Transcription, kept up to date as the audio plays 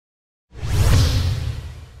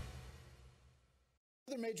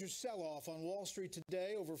Another major sell-off on Wall Street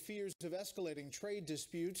today over fears of escalating trade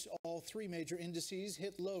disputes. All three major indices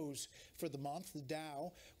hit lows for the month. The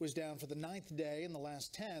Dow was down for the 9th day in the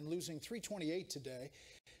last 10, losing 328 today.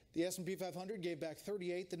 The S&P 500 gave back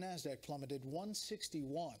 38. The Nasdaq plummeted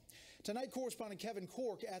 161. Tonight, correspondent Kevin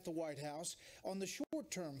Corke at the White House on the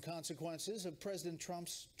short-term consequences of President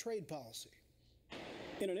Trump's trade policy.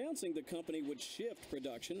 In announcing the company would shift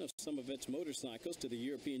production of some of its motorcycles to the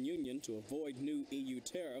European Union to avoid new EU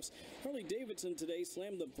tariffs, Harley-Davidson today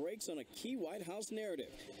slammed the brakes on a key White House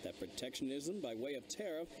narrative that protectionism by way of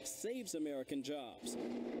tariff saves American jobs.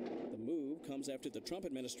 The move comes after the Trump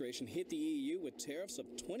administration hit the EU with tariffs of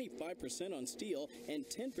 25% on steel and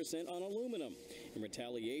 10% on aluminum. In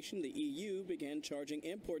retaliation, the EU began charging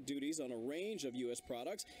import duties on a range of U.S.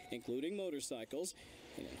 products, including motorcycles.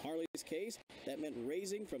 And in Harley's case, that meant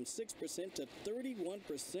raising from 6% to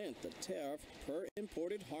 31% the tariff per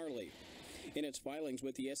imported Harley. In its filings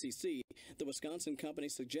with the SEC, the Wisconsin company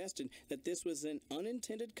suggested that this was an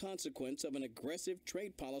unintended consequence of an aggressive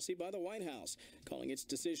trade policy by the White House, calling its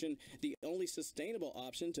decision the only sustainable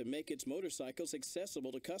option to make its motorcycles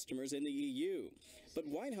accessible to customers in the EU. But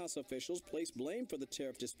White House officials placed blame for the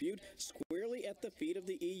tariff dispute squarely at the feet of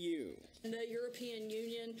the EU. The European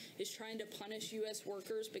Union is trying to punish U.S.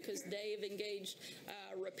 workers because they have engaged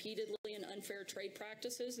repeatedly in unfair trade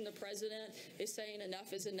practices, and the president is saying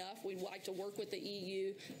enough is enough. We'd like to work with the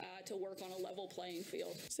EU to work on a level playing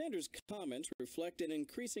field. Sanders' comments reflect an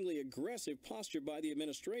increasingly aggressive posture by the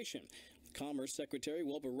administration. Commerce Secretary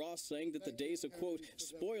Wilbur Ross saying that the days of, quote,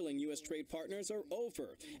 spoiling U.S. trade partners are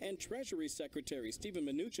over, and Treasury Secretary Steven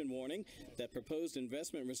Mnuchin warning that proposed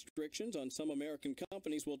investment restrictions on some American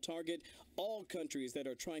companies will target all countries that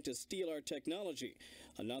are trying to steal our technology,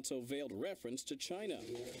 a not-so-veiled reference to China.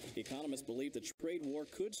 Economists believe the trade war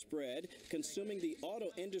could spread, consuming the auto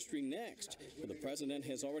industry next, where the president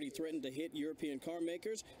has already threatened to hit European car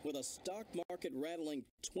makers with a stock market-rattling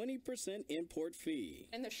 20% import fee.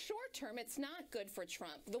 In the short term, it's not good for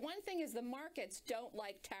Trump. The one thing is the markets don't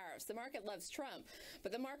like tariffs. The market loves Trump,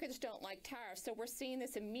 but the markets don't like tariffs. So we're seeing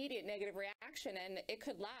this immediate negative reaction, and it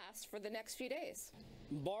could last for the next few days.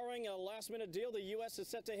 Barring a last-minute deal, the U.S. is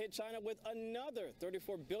set to hit China with another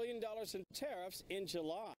 $34 billion in tariffs in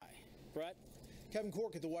July. Bret? Kevin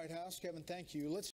Corke at the White House. Kevin, thank you. Let's